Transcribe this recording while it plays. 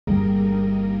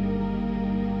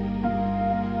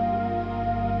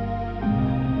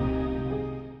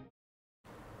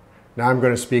Now I'm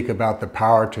going to speak about the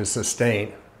power to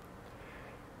sustain.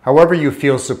 However you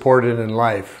feel supported in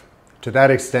life, to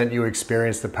that extent you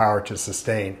experience the power to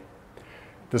sustain.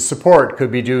 The support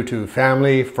could be due to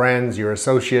family, friends, your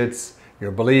associates,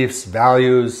 your beliefs,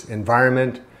 values,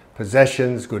 environment,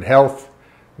 possessions, good health,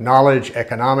 knowledge,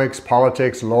 economics,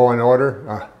 politics, law and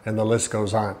order, and the list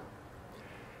goes on.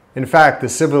 In fact, the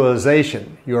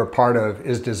civilization you are part of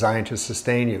is designed to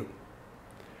sustain you.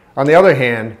 On the other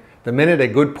hand, the minute a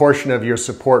good portion of your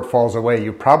support falls away,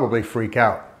 you probably freak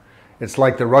out. It's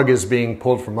like the rug is being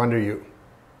pulled from under you.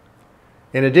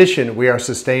 In addition, we are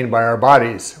sustained by our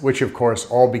bodies, which of course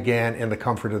all began in the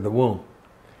comfort of the womb.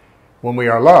 When we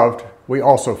are loved, we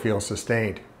also feel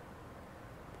sustained.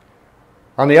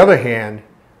 On the other hand,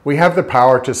 we have the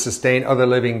power to sustain other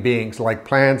living beings like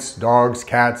plants, dogs,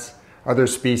 cats, other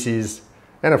species,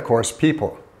 and of course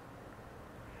people.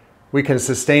 We can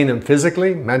sustain them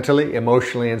physically, mentally,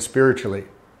 emotionally, and spiritually.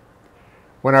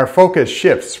 When our focus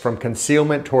shifts from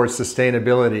concealment towards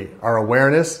sustainability, our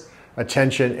awareness,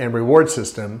 attention, and reward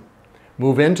system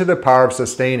move into the power of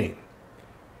sustaining.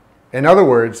 In other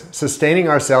words, sustaining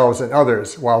ourselves and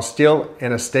others while still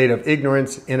in a state of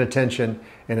ignorance, inattention,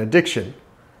 and addiction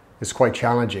is quite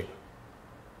challenging.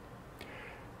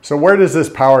 So where does this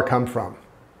power come from?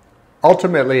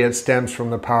 Ultimately, it stems from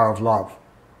the power of love.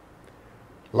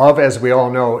 Love, as we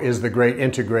all know, is the great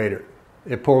integrator.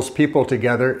 It pulls people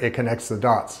together, it connects the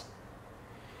dots.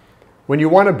 When you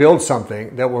want to build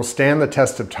something that will stand the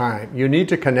test of time, you need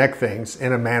to connect things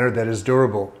in a manner that is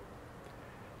durable.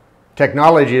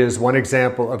 Technology is one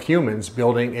example of humans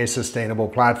building a sustainable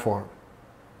platform.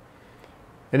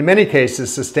 In many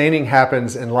cases, sustaining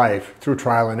happens in life through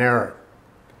trial and error.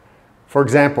 For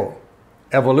example,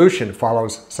 evolution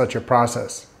follows such a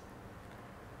process.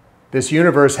 This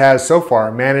universe has so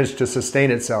far managed to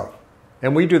sustain itself,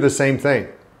 and we do the same thing.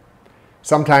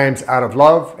 Sometimes out of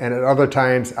love, and at other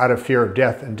times out of fear of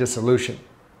death and dissolution.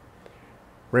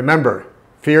 Remember,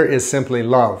 fear is simply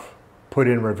love, put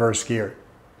in reverse gear.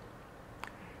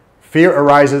 Fear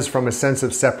arises from a sense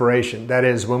of separation, that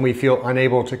is, when we feel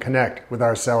unable to connect with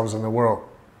ourselves and the world.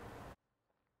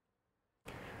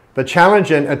 The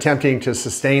challenge in attempting to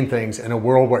sustain things in a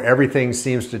world where everything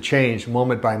seems to change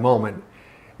moment by moment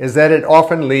is that it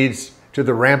often leads to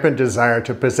the rampant desire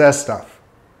to possess stuff,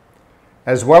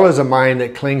 as well as a mind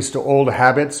that clings to old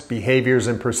habits, behaviors,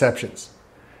 and perceptions,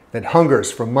 that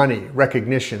hungers for money,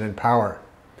 recognition, and power,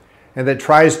 and that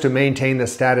tries to maintain the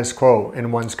status quo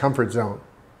in one's comfort zone.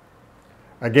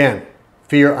 Again,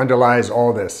 fear underlies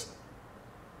all this.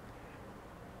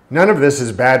 None of this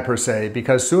is bad per se,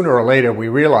 because sooner or later we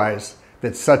realize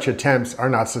that such attempts are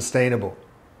not sustainable.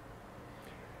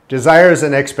 Desires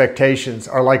and expectations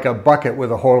are like a bucket with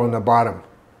a hole in the bottom.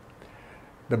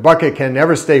 The bucket can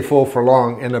never stay full for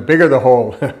long, and the bigger the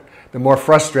hole, the more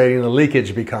frustrating the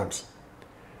leakage becomes.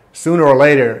 Sooner or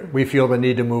later, we feel the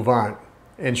need to move on.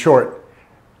 In short,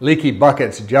 leaky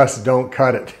buckets just don't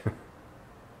cut it.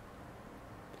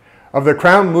 Of the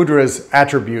crown mudra's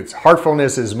attributes,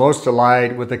 heartfulness is most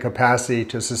allied with the capacity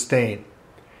to sustain,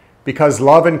 because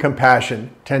love and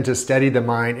compassion tend to steady the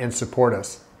mind and support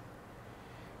us.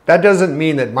 That doesn't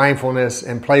mean that mindfulness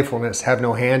and playfulness have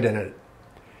no hand in it.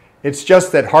 It's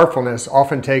just that heartfulness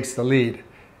often takes the lead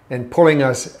in pulling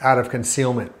us out of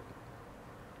concealment.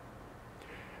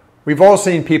 We've all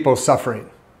seen people suffering,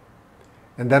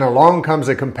 and then along comes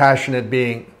a compassionate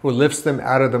being who lifts them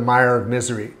out of the mire of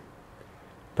misery,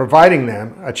 providing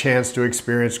them a chance to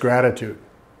experience gratitude.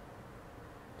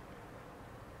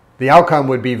 The outcome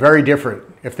would be very different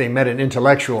if they met an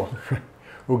intellectual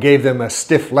who gave them a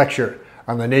stiff lecture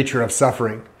on the nature of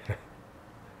suffering.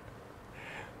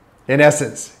 In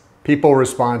essence, people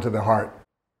respond to the heart.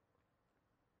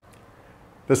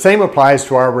 The same applies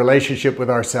to our relationship with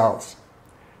ourselves.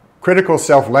 Critical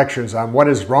self-lectures on what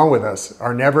is wrong with us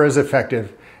are never as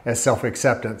effective as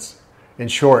self-acceptance. In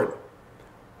short,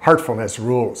 heartfulness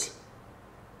rules.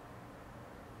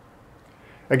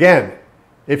 Again,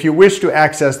 if you wish to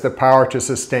access the power to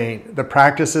sustain, the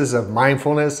practices of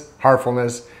mindfulness,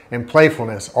 heartfulness, and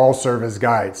playfulness all serve as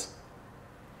guides.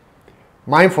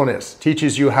 Mindfulness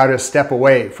teaches you how to step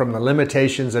away from the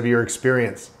limitations of your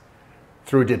experience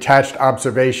through detached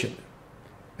observation,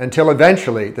 until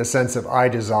eventually the sense of I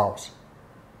dissolves.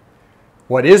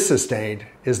 What is sustained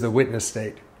is the witness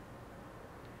state.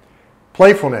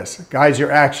 Playfulness guides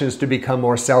your actions to become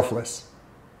more selfless.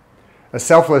 A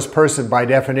selfless person, by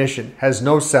definition, has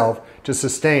no self to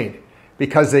sustain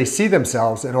because they see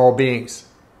themselves in all beings.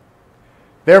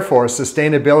 Therefore,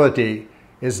 sustainability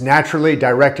is naturally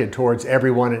directed towards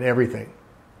everyone and everything.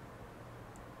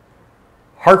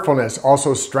 Heartfulness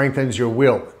also strengthens your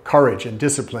will, courage, and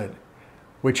discipline,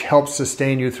 which helps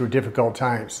sustain you through difficult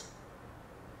times.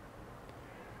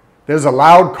 There's a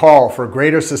loud call for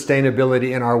greater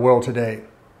sustainability in our world today.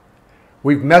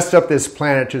 We've messed up this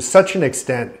planet to such an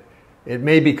extent, it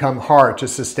may become hard to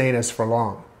sustain us for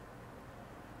long.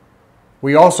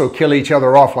 We also kill each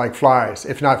other off like flies,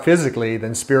 if not physically,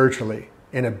 then spiritually,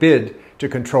 in a bid to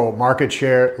control market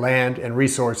share, land, and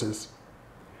resources,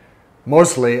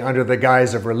 mostly under the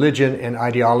guise of religion and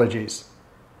ideologies.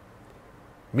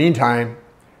 Meantime,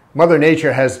 Mother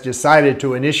Nature has decided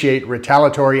to initiate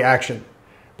retaliatory action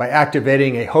by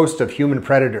activating a host of human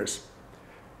predators,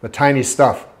 the tiny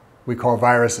stuff we call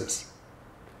viruses.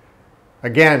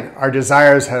 Again, our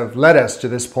desires have led us to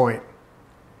this point.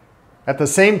 At the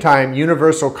same time,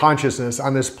 universal consciousness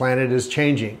on this planet is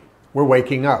changing. We're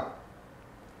waking up.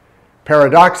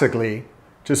 Paradoxically,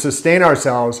 to sustain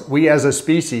ourselves, we as a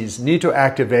species need to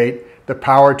activate the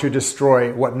power to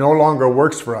destroy what no longer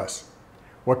works for us,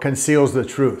 what conceals the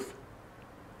truth.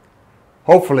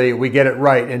 Hopefully, we get it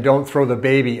right and don't throw the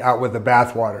baby out with the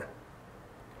bathwater.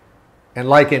 And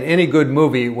like in any good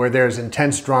movie where there's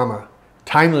intense drama,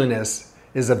 timeliness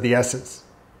is of the essence.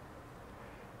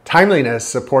 Timeliness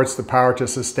supports the power to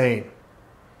sustain.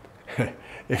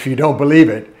 If you don't believe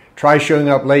it, try showing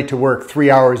up late to work 3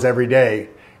 hours every day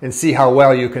and see how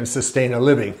well you can sustain a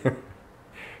living.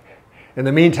 In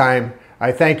the meantime,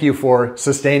 I thank you for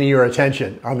sustaining your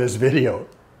attention on this video.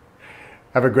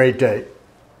 Have a great day.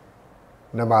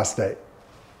 Namaste.